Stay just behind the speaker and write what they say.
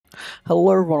Hello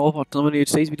everyone, welcome to another video.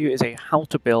 Today's video is a how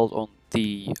to build on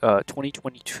the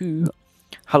 2022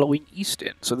 Halloween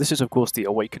Eastin. So this is of course the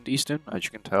Awakened Eastin, as you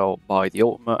can tell by the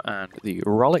ultimate and the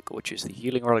relic, which is the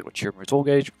healing relic, which removes all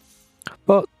gauge.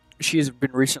 But she has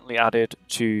been recently added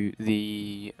to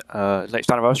the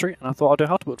latest anniversary, and I thought I'd do a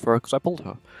how to build for her because I pulled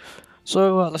her.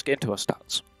 So let's get into her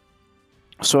stats.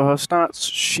 So her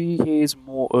stats, she is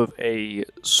more of a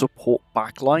support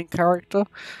backline character.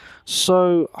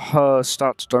 So her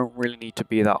stats don't really need to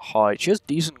be that high. She has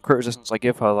decent crit resistance, I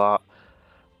give her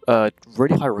that.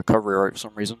 Really high recovery rate for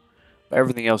some reason. But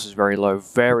everything else is very low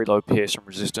pierce and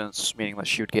resistance, meaning that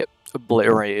she would get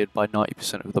obliterated by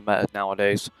 90% of the meta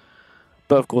nowadays.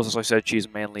 But of course, as I said,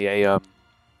 she's mainly a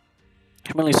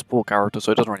support character,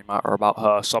 so it doesn't really matter about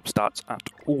her substats at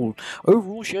all.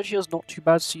 Overall, she actually has not too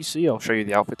bad CC. I'll show you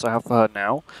the outfits I have for her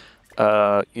now.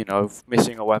 You know,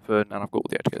 missing a weapon, and I've got all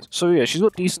the edge gears. So yeah, she's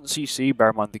got decent CC, bear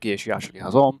in mind the gear she actually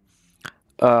has on.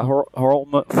 Her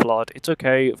ultimate, Flood, it's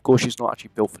okay. Of course, she's not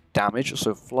actually built for damage,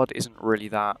 so Flood isn't really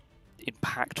that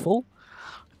impactful,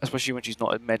 especially when she's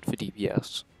not meant for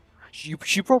DPS.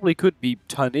 She probably could be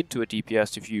turned into a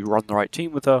DPS if you run the right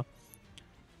team with her,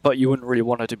 but you wouldn't really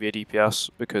want her to be a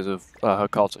DPS because of her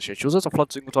cards that she has. She has a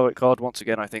Flood single target card. Once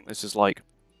again, I think this is like...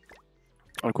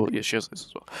 Oh, cool. Yeah, she has this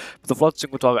as well. But the Flood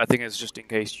single target, I think, is just in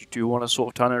case you do want to sort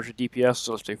of turn her into a DPS.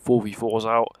 So let's say 4v4's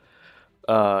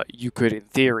out. You could, in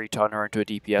theory, turn her into a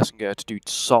DPS and get her to do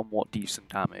somewhat decent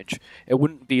damage. It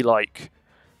wouldn't be like...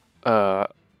 I'm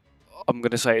going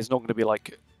to say it's not going to be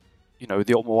like, you know,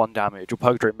 the Ultimate 1 damage or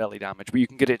Purgatory melee damage, but you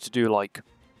can get it to do, like,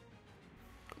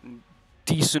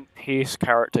 decent Pierce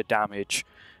character damage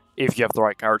if you have the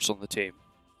right characters on the team.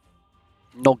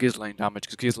 Not Ghislaine damage,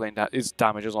 because Ghislaine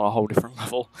damage is on a whole different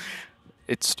level.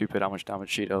 It's stupid how much damage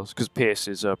she does, because Pierce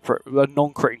is a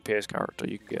non-critting Pierce character.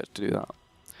 You can get to do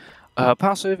that.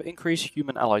 Passive, increase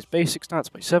human allies' basic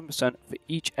stats by 7% for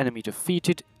each enemy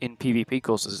defeated in PvP,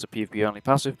 because this is a PvP only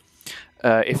passive.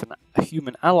 If a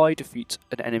human ally defeats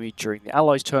an enemy during the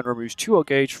ally's turn, removes 2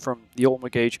 gauge from the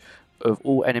ultimate gauge of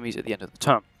all enemies at the end of the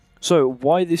turn. So,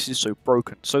 why this is so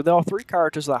broken? So, there are 3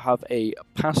 characters that have a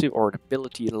passive or an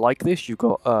ability like this. You've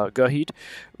got Gerhid,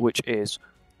 which is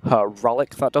her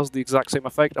relic that does the exact same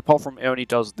effect, apart from it only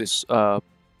does this if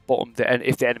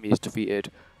the enemy is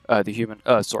defeated, the human...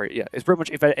 sorry, yeah, it's pretty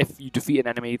much if you defeat an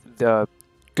enemy, the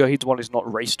Gerhid's one is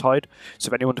not race tied, so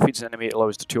if anyone defeats an enemy, it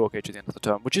lowers to 2 gauge at the end of the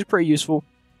turn, which is pretty useful,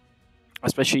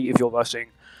 especially if you're versing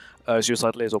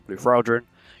Suicide Liz or Blue Fraldrin.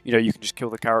 You know, you can just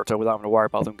kill the character without having to worry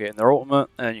about them getting their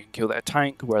ultimate, and you can kill their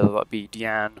tank, whether that be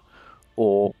Diane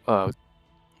or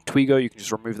Twigo. You can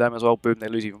just remove them as well. Boom, they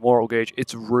lose even more gauge.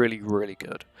 It's really, really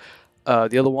good.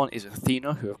 The other one is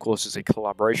Athena, who of course is a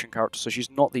collaboration character, so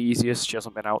she's not the easiest. She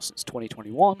hasn't been out since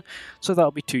 2021, so that'll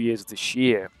be 2 years this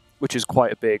year, which is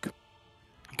quite a big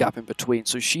gap in between.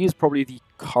 So she is probably the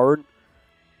current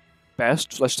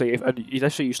best. Let's say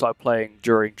you start playing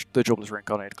during the Jobless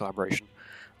Reincarnated collaboration,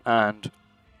 and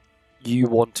you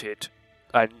wanted,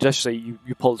 and let's say you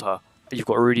pulled her. You've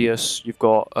got Rudius, you've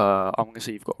got I'm gonna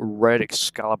say you've got Red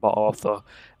Excalibur Arthur,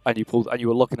 and you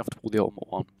were lucky enough to pull the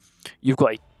ultimate one. You've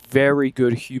got a very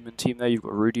good human team there. You've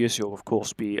got Rudius, you'll of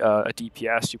course be a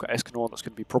DPS. You've got Escanor, that's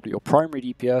going to be probably your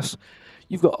primary DPS.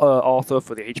 You've got Arthur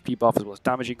for the HP buff as well as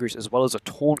damage increase, as well as a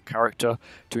taunt character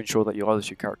to ensure that your other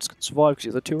 2 characters can survive, because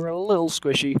the other 2 are a little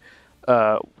squishy.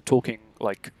 Talking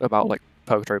about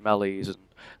Purgatory melees and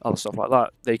other stuff like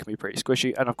that, they can be pretty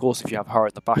squishy. And of course, if you have her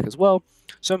in the back as well,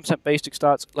 7% basic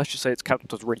stats, let's just say it's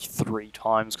counted as really 3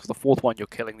 times, because the 4th one you're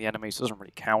killing the enemies, so it doesn't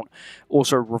really count.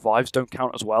 Also, revives don't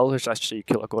count as well. It's actually you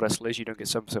kill a Goddess Liz, you don't get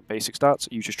 7% basic stats,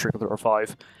 you just trigger the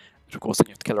revive, which of course then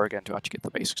you have to kill her again to actually get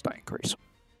the basic stat increase.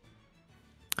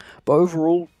 But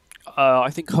overall, I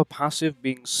think her passive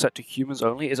being set to humans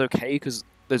only is okay, because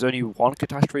there's only one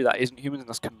catastrophe that isn't humans, and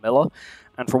that's Camilla.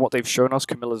 And from what they've shown us,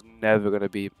 Camilla's never going to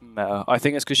be meta. I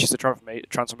think it's because she's a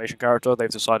transformation character. They've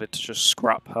decided to just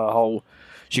scrap her whole...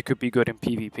 She could be good in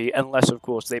PvP, unless, of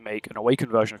course, they make an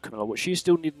Awakened version of Camilla, which she's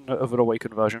still needing of an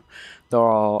Awakened version. There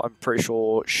are, I'm pretty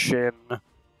sure, Shin...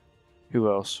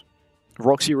 Who else?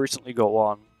 Roxy recently got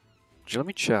one. Actually, let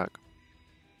me check.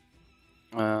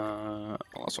 Well,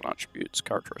 that's on attributes,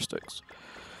 characteristics.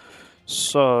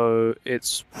 So,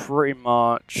 it's pretty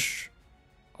much...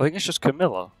 I think it's just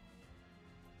Camilla.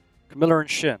 Camilla and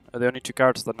Shin are the only 2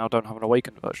 characters that now don't have an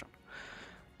Awakened version.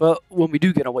 But when we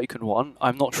do get an Awakened one,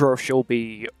 I'm not sure if she'll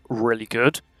be really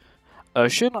good.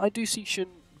 Shin, I do see Shin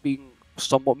being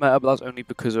somewhat meta, but that's only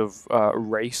because of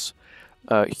race.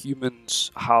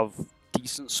 Humans have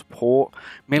decent support.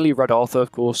 Mainly Red Arthur,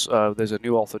 of course. There's a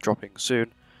new Arthur dropping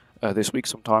soon, this week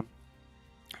sometime.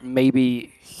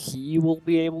 maybe he will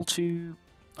be able to,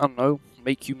 I don't know,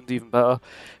 make humans even better,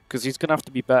 because he's going to have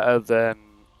to be better than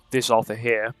this Arthur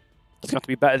here. He's going to have to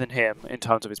be better than him in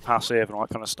terms of his passive and all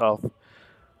that kind of stuff.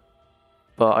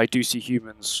 But I do see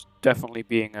humans definitely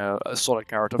being a solid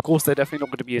character. Of course, they're definitely not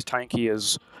going to be as tanky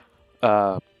as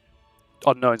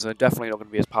unknowns, and they're definitely not going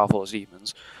to be as powerful as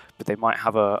demons, but they might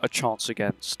have a chance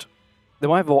against... They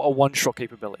might have a one-shot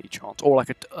capability chance, or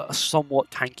like a somewhat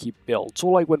tanky build. So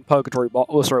like when Purgatory Barn...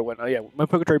 Oh, sorry, when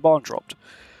Purgatory Barn dropped.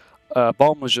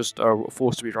 Barn was just a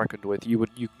force to be reckoned with. You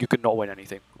could not win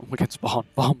anything against Barn.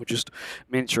 Barn would just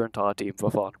mince your entire team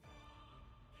for fun.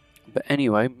 But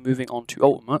anyway, moving on to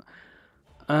Ultimate.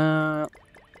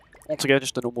 Once again,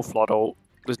 just a normal Flood ult.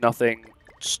 There's nothing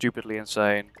stupidly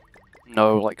insane.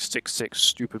 No, like 6/6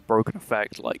 stupid broken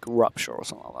effect like Rupture or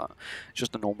something like that. It's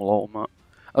just a normal Ultimate.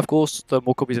 Of course, the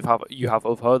more copies you have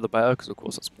of her, the better, because of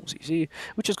course that's more CC,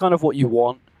 which is kind of what you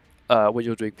want when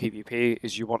you're doing PvP.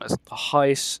 Is you want the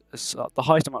highest amount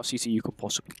of CC you can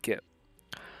possibly get.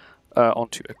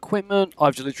 Onto equipment,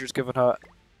 I've literally just given her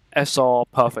SR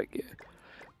perfect gear,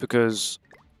 because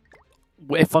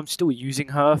if I'm still using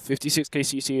her, 56k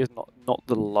CC is not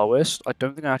the lowest. I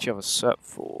don't think I actually have a set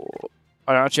for...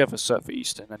 I don't actually have a set for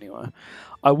Eastin anyway.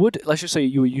 I would, let's just say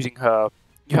you were using her,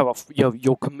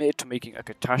 you're committed to making a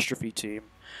catastrophe team.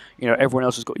 You know, everyone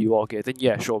else has got UR gear, then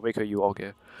yeah, sure, make her UR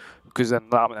gear. Because then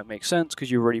that makes sense, because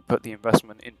you already put the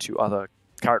investment into other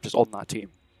characters on that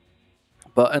team.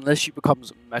 But unless she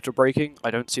becomes meta breaking, I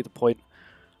don't see the point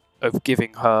of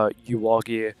giving her UR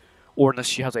gear, or unless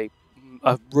she has a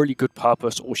really good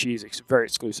purpose, or she is very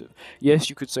exclusive. Yes,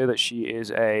 you could say that she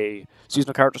is a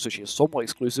seasonal character, so she is somewhat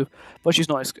exclusive, but she's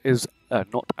not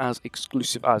as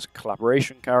exclusive as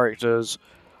collaboration characters,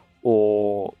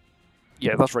 or...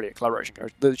 Yeah, that's really a collaboration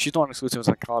character. She's not exclusive as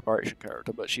a collaboration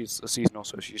character, but she's a seasonal,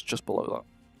 so she's just below that.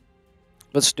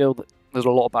 But still, there's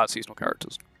a lot of bad seasonal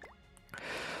characters.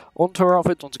 On to her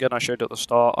outfits, once again, I showed at the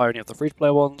start, I only have the free-to-play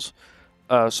ones.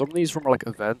 Some of these from like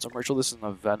events, I'm pretty sure this is an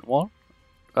event one.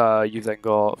 You've then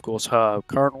got, of course, her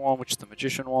current one, which is the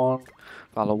Magician one.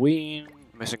 Halloween,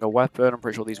 missing a weapon. I'm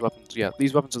pretty sure these weapons, yeah,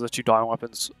 these weapons are the 2 diamond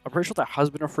weapons. I'm pretty sure there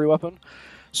has been a free weapon.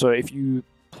 So if you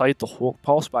played the Hawk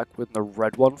Pass back when the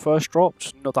red one first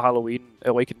dropped, not the Halloween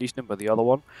Awakened Eastin, but the other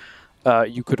one,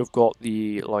 you could have got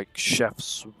the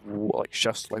chef's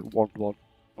wand one,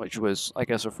 which was, I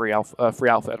guess, a free outfit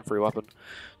and a free weapon.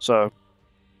 So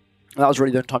that was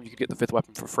really the only time you could get the 5th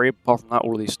weapon for free. Apart from that,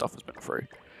 all of these stuff has been free,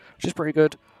 which is pretty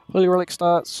good. Holy Relic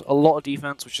stats, a lot of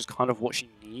defense, which is kind of what she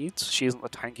needs. She isn't the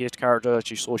tankiest character. As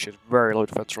you saw, she has very low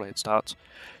defense-related stats.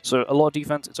 So a lot of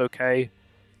defense, it's okay.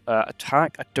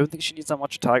 Attack, I don't think she needs that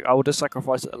much attack. I would have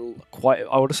sacrificed I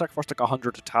would have sacrificed like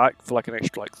 100 attack for like an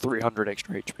extra 300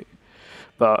 extra HP.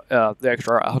 But the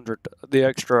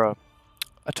extra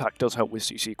attack does help with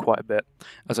CC quite a bit,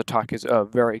 as attack is a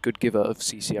very good giver of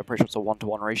CC. I'm pretty sure it's a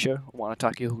 1-to-1 ratio. 1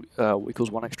 attack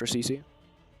equals 1 extra CC.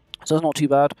 So that's not too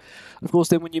bad. Of course,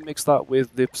 then when you mix that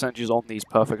with the percentages on these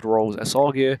perfect rolls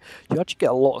SR gear, you actually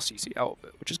get a lot of CC out of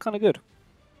it, which is kind of good.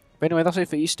 But anyway, that's it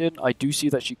for Eastin. I do see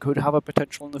that she could have a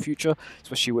potential in the future,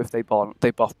 especially if they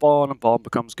buff Barn and Barn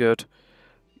becomes good.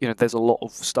 You know, there's a lot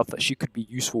of stuff that she could be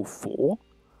useful for.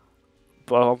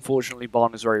 But unfortunately,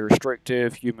 Barn is very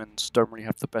restrictive. Humans don't really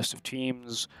have the best of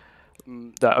teams.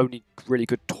 The only really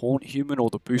good taunt human,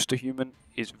 or the booster human,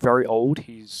 is very old.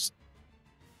 He's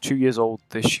 2 years old.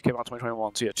 She came out in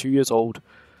 2021, so yeah, 2 years old.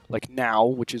 Like now,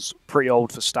 which is pretty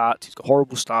old for stats. He's got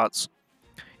horrible stats.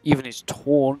 Even his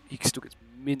taunt, he still gets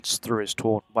minced through his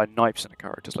taunt by 9% of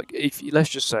characters. Like, if let's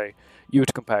just say you were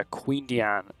to compare Queen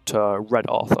Diane to Red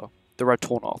Arthur, the Red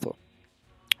Taunt Arthur.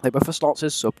 They both have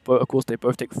stances, so of course they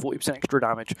both take 40% extra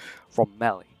damage from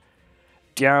melee.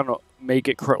 Diane may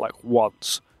get crit like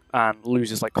once and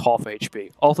loses like half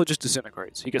HP. Arthur just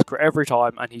disintegrates. He gets crit every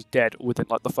time and he's dead within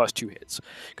like the first 2 hits,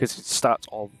 because his stats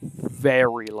are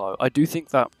very low. I do think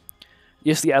that,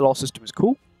 yes, the LR system is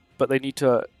cool, but they need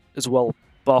to as well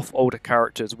buff older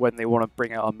characters when they want to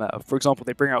bring out a meta. For example,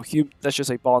 they bring out let's just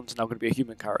say Barnes is now going to be a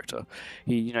human character.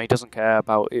 He doesn't care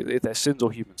about if they're sins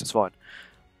or humans. It's fine.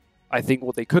 I think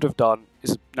what they could have done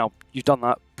is, now you've done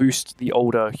that, boost the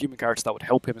older human characters that would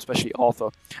help him, especially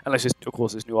Arthur. Unless, of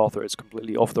course, this new Arthur is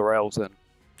completely off the rails, then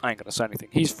I ain't going to say anything.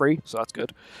 He's free, so that's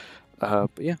good. But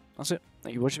yeah, that's it.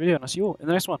 Thank you for watching the video, and I'll see you all in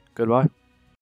the next one. Goodbye.